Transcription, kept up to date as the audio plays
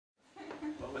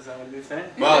Is that what you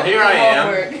said? Well, here I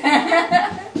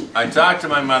am. I talked to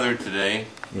my mother today.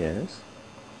 Yes.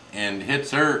 And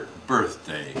it's her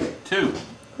birthday, too.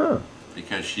 Huh.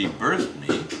 Because she birthed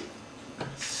me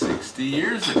 60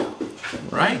 years ago.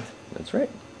 Right? That's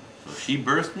right. So she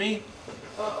birthed me.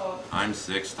 I'm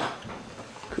 60.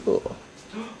 Cool.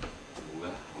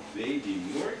 Well, baby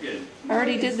Morgan. I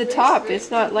already did the top. It's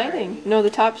not lighting. No,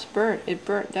 the top's burnt. It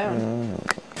burnt down.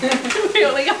 We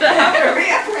only got a half.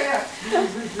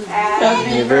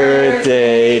 Happy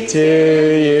birthday to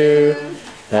you.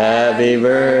 Happy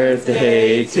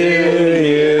birthday to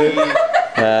you.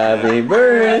 Happy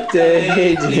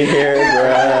birthday, dear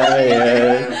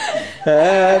Brian.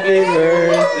 Happy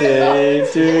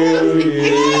birthday to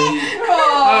you.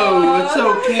 Oh, it's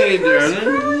okay,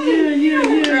 darling.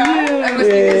 Yeah. I was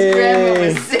because Grandma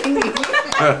was singing.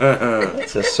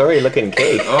 It's a sorry-looking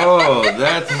cake. Oh,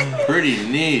 that's pretty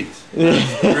neat.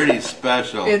 That's pretty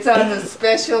special. It's on a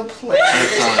special plate.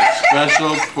 It's on a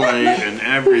special plate and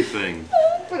everything.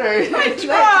 I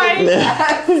tried.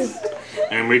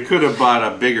 And we could have bought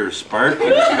a bigger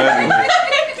sparkler, couldn't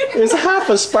we? There's half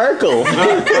a sparkle.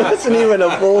 It wasn't even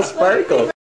a full sparkle.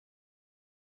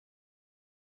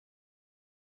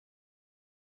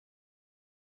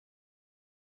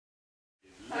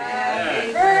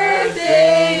 Happy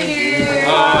birthday, dear.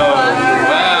 Oh,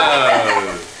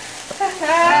 wow.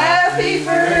 Happy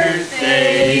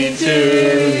birthday to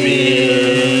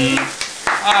me.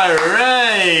 All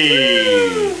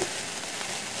right.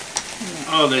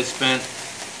 Oh, they spent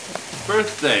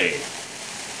birthday.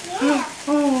 Oh,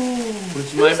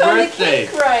 it's my Who's on the birthday.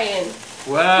 cake, Ryan?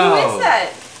 Wow. Who is that?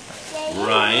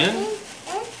 Ryan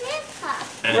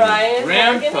and Ryan,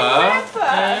 Grandpa Morgan, and Grandpa.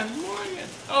 and Morgan.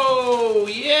 Oh,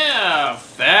 yeah.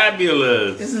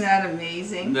 Fabulous. Isn't that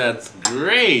amazing? That's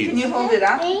great. Can you hold it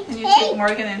up? Can you take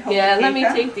Morgan and hold Yeah, the let me cake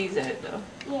up? take these out though.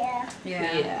 Yeah.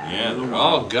 Yeah, they're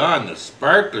all gone. The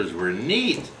sparklers were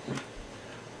neat.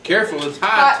 Careful, it's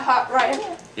Hot, hot. hot,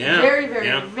 Ryan. Yeah. Very, very,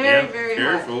 yeah, very, yeah. very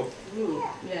Careful. hot. Ooh,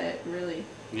 yeah, really.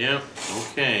 Yeah.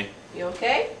 Okay. You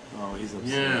okay? Oh, he's upset.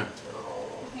 Yeah.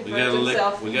 He We burnt gotta lick.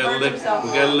 himself. We He gotta burnt lick. himself. We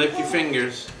gotta lick your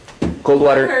fingers. Cold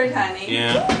water. Heard, honey.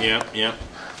 Yeah.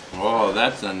 Oh,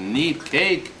 that's a neat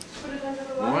cake.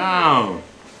 Wow.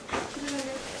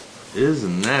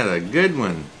 Isn't that a good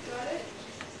one?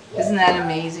 Isn't that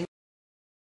amazing?